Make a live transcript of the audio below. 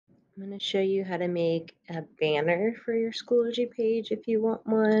I'm going to show you how to make a banner for your Schoology page if you want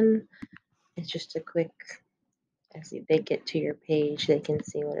one. It's just a quick, as they get to your page, they can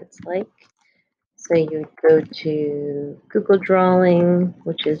see what it's like. So you would go to Google Drawing,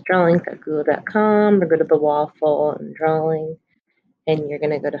 which is drawings.google.com, or go to the waffle and drawing, and you're going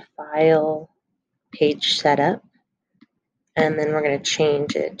to go to File, Page Setup, and then we're going to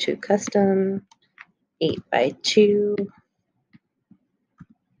change it to Custom 8x2.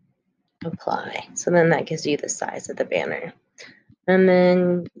 Apply. So then that gives you the size of the banner. And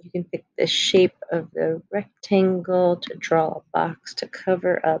then you can pick the shape of the rectangle to draw a box to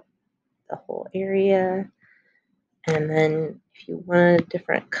cover up the whole area. And then if you want a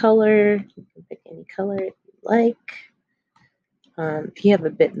different color, you can pick any color if you like. If you have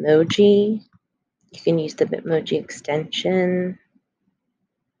a Bitmoji, you can use the Bitmoji extension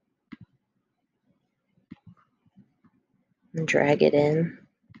and drag it in.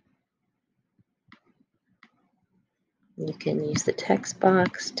 You can use the text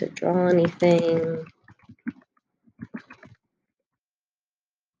box to draw anything.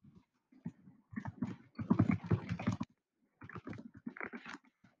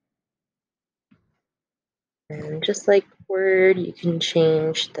 And just like Word, you can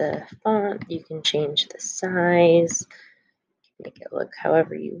change the font, you can change the size, make it look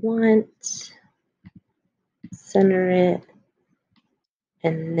however you want, center it,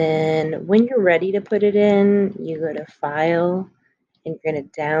 and then when you're ready to put it in, you go to File, and you're going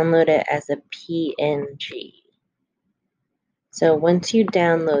to download it as a PNG. So once you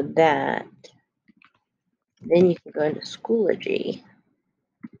download that, then you can go into Schoology,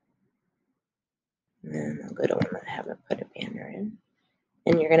 and then I'll go to one that I haven't put a banner in,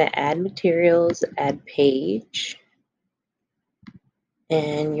 and you're going to add materials, add page,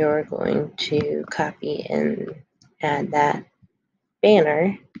 and you're going to copy and add that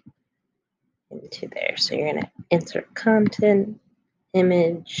banner into there. So you're going to insert content,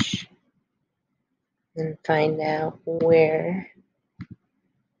 image, and find out where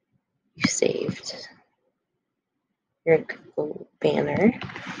you saved your Google banner.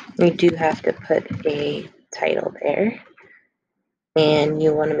 You do have to put a title there, and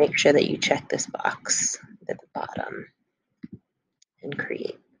you want to make sure that you check this box at the bottom and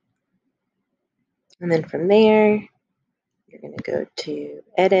create. And then from there, you're going to go to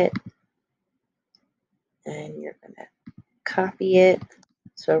edit, and you're going to copy it.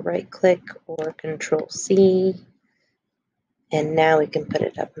 So right click or Control C. And now we can put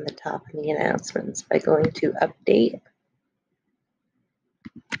it up in the top of the announcements by going to Update.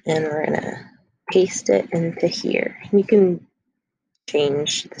 And we're going to paste it into here. You can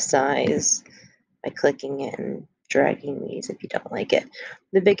change the size by clicking it and dragging these if you don't like it.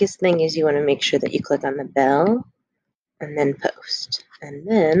 The biggest thing is you want to make sure that you click on the bell and then post. And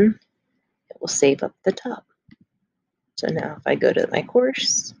then it will save up the top. So now if I go to my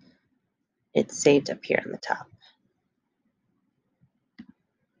course, it's saved up here on the top.